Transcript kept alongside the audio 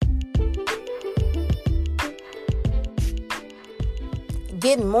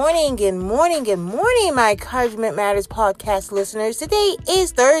Good morning, my Encouragement Matters podcast listeners. Today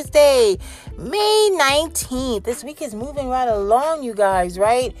is Thursday, May 19th. This week is moving right along, you guys,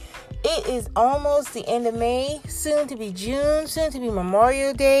 right? It is almost the end of May, soon to be June, soon to be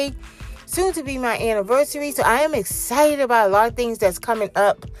Memorial Day, soon to be my anniversary. So I am excited about a lot of things that's coming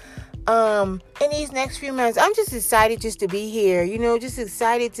up in these next few months. I'm just excited just to be here, just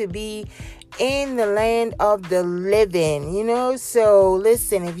excited to be in the land of the living, So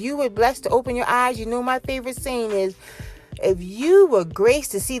listen, if you were blessed to open your eyes, my favorite saying is, if you were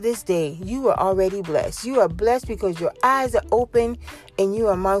graced to see this day, you are already blessed. You are blessed because your eyes are open and you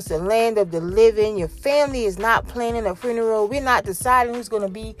are amongst the land of the living. Your family is not planning a funeral. We're not deciding who's going to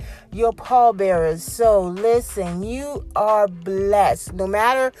be your pallbearers. So listen, you are blessed. No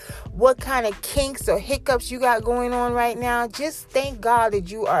matter what kind of kinks or hiccups you got going on right now, just thank God that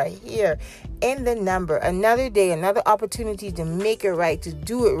you are here in the number. Another day, another opportunity to make it right, to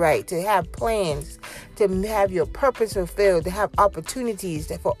do it right, to have plans, to have your purpose fulfilled, to have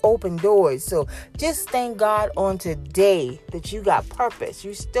opportunities for open doors. So just thank God on today that you got purpose.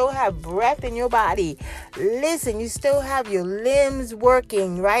 You still have breath in your body. Listen, you still have your limbs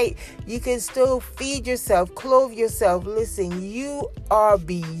working, right? You can still feed yourself, clothe yourself. Listen, you are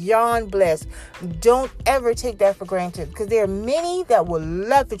beyond blessed. Don't ever take that for granted, because there are many that would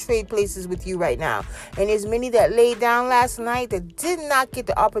love to trade places with you right now. And there's many that laid down last night that did not get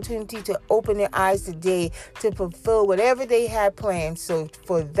the opportunity to open their eyes today to fulfill whatever they had planned. So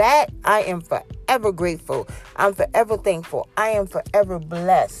for that, I am forever grateful. I'm forever thankful. I am forever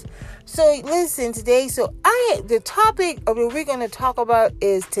blessed. So listen, today, the topic of what we're going to talk about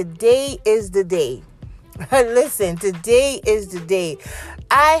is today is the day. Listen, today is the day.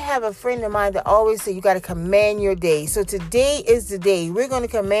 I have a friend of mine that always say you got to command your day. So today is the day. We're going to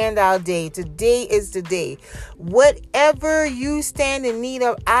command our day. Today is the day. Whatever you stand in need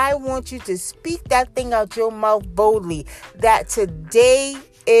of, I want you to speak that thing out your mouth boldly, that today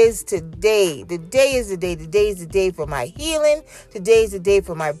is today. The day is the day. Today is the day for my healing. Today is the day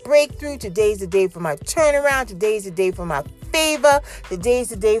for my breakthrough. Today is the day for my turnaround. Today is the day for my favor. Today is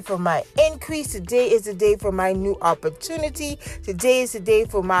the day for my increase. Today is the day for my new opportunity. Today is the day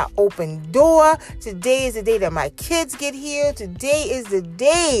for my open door. Today is the day that my kids get healed. Today is the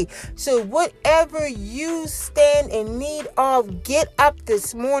day. So whatever you stand in need of, get up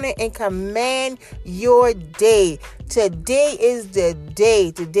this morning and command your day. Today is the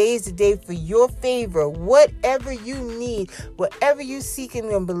day. Today is the day for your favor. Whatever you need, whatever you're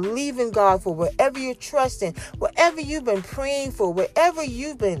seeking and believing God for, whatever you're trusting, whatever you've been praying for, whatever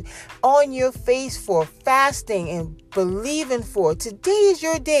you've been on your face for, fasting and believing for, today is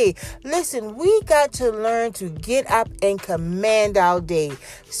your day. Listen, we got to learn to get up and command our day.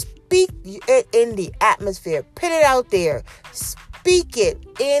 Speak it in the atmosphere. Put it out there. Speak it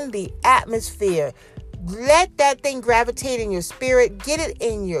in the atmosphere. Let that thing gravitate in your spirit. Get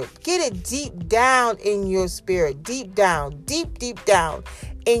it deep down in your spirit. Deep down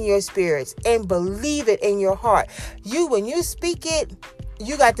in your spirits, and believe it in your heart. When you speak it,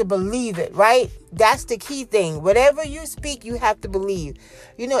 you got to believe it, right? That's the key thing. Whatever you speak, you have to believe.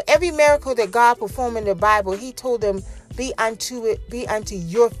 Every miracle that God performed in the Bible, he told them, be unto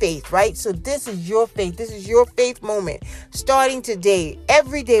your faith, right? So this is your faith. This is your faith moment. Starting today,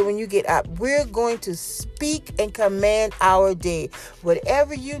 every day when you get up, we're going to speak and command our day.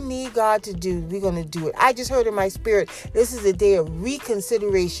 Whatever you need God to do, we're going to do it. I just heard in my spirit, this is a day of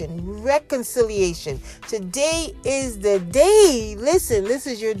reconciliation. Today is the day. Listen, this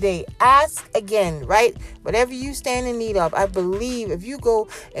is your day. Ask again, right? Whatever you stand in need of, I believe if you go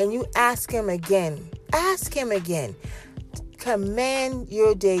and you ask him again, command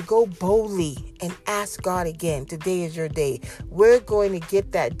your day. Go boldly and ask God again. Today is your day. We're going to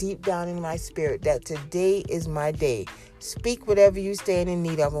get that deep down in my spirit that today is my day. Speak whatever you stand in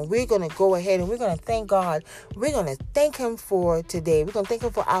need of. And we're going to go ahead and we're going to thank God. We're going to thank him for today. We're going to thank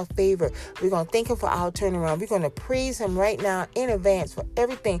him for our favor. We're going to thank him for our turnaround. We're going to praise him right now in advance for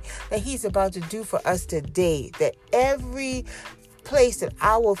everything that he's about to do for us today. That every place that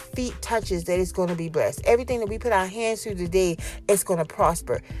our feet touches, that it's going to be blessed. Everything that we put our hands to today, it's going to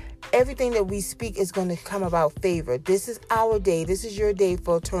prosper. Everything that we speak is going to come about favor. This is our day. This is your day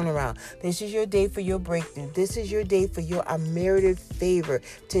for a turnaround. This is your day for your breakthrough. This is your day for your unmerited favor.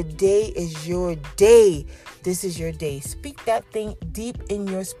 Today is your day. This is your day. Speak that thing deep in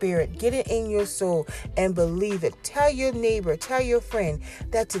your spirit. Get it in your soul and believe it. Tell your neighbor, tell your friend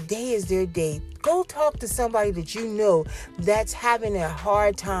that today is their day. Go talk to somebody that you know that's having a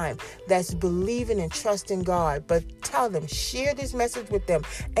hard time, that's believing and trusting God. But tell them, share this message with them,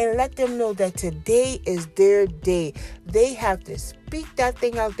 and let them know that today is their day. They have to speak that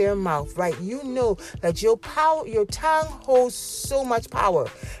thing out their mouth, right? You know that your tongue holds so much power.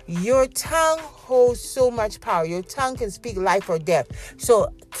 Your tongue holds so much power. Your tongue can speak life or death.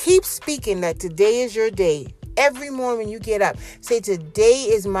 So keep speaking that today is your day. Every morning when you get up, say, today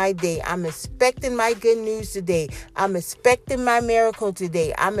is my day. I'm expecting my good news today. I'm expecting my miracle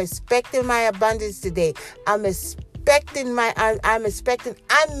today. I'm expecting my abundance today. I'm expecting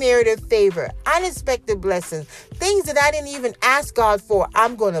unmerited favor, unexpected blessings, things that I didn't even ask God for.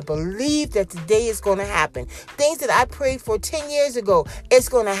 I'm going to believe that today is going to happen. Things that I prayed for 10 years ago, it's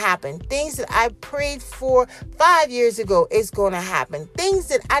going to happen. Things that I prayed for 5 years ago, it's going to happen. Things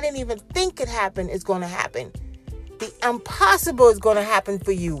that I didn't even think could happen, is going to happen. The impossible is going to happen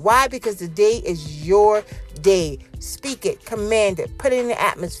for you. Why? Because today is your day. Speak it, command it, put it in the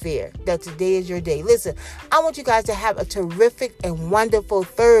atmosphere that today is your day. Listen, I want you guys to have a terrific and wonderful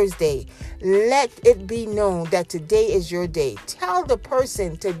Thursday. Let it be known that today is your day. Tell the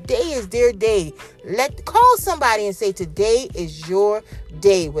person today is their day. Call somebody and say today is your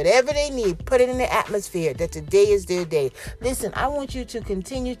day. Whatever they need, put it in the atmosphere that today is their day. Listen, I want you to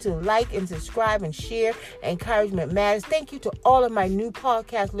continue to like and subscribe and share. Encouragement Matters. Thank you to all of my new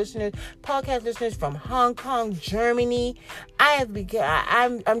podcast listeners from Hong Kong, Germany.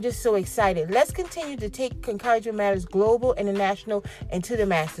 I'm just so excited. Let's continue to take Encouragement Matters global, international, and to the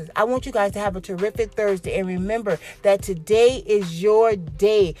masses. I want you guys to have a terrific Thursday, and remember that today is your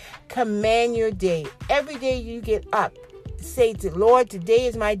day. Command your day. Every day you get up, say to Lord, today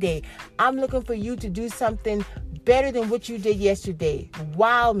is my day. I'm looking for you to do something better than what you did yesterday.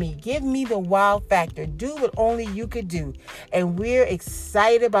 Wow me. Give me the wow factor. Do what only you could do. And we're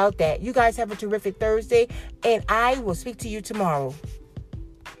excited about that. You guys have a terrific Thursday, and I will speak to you tomorrow.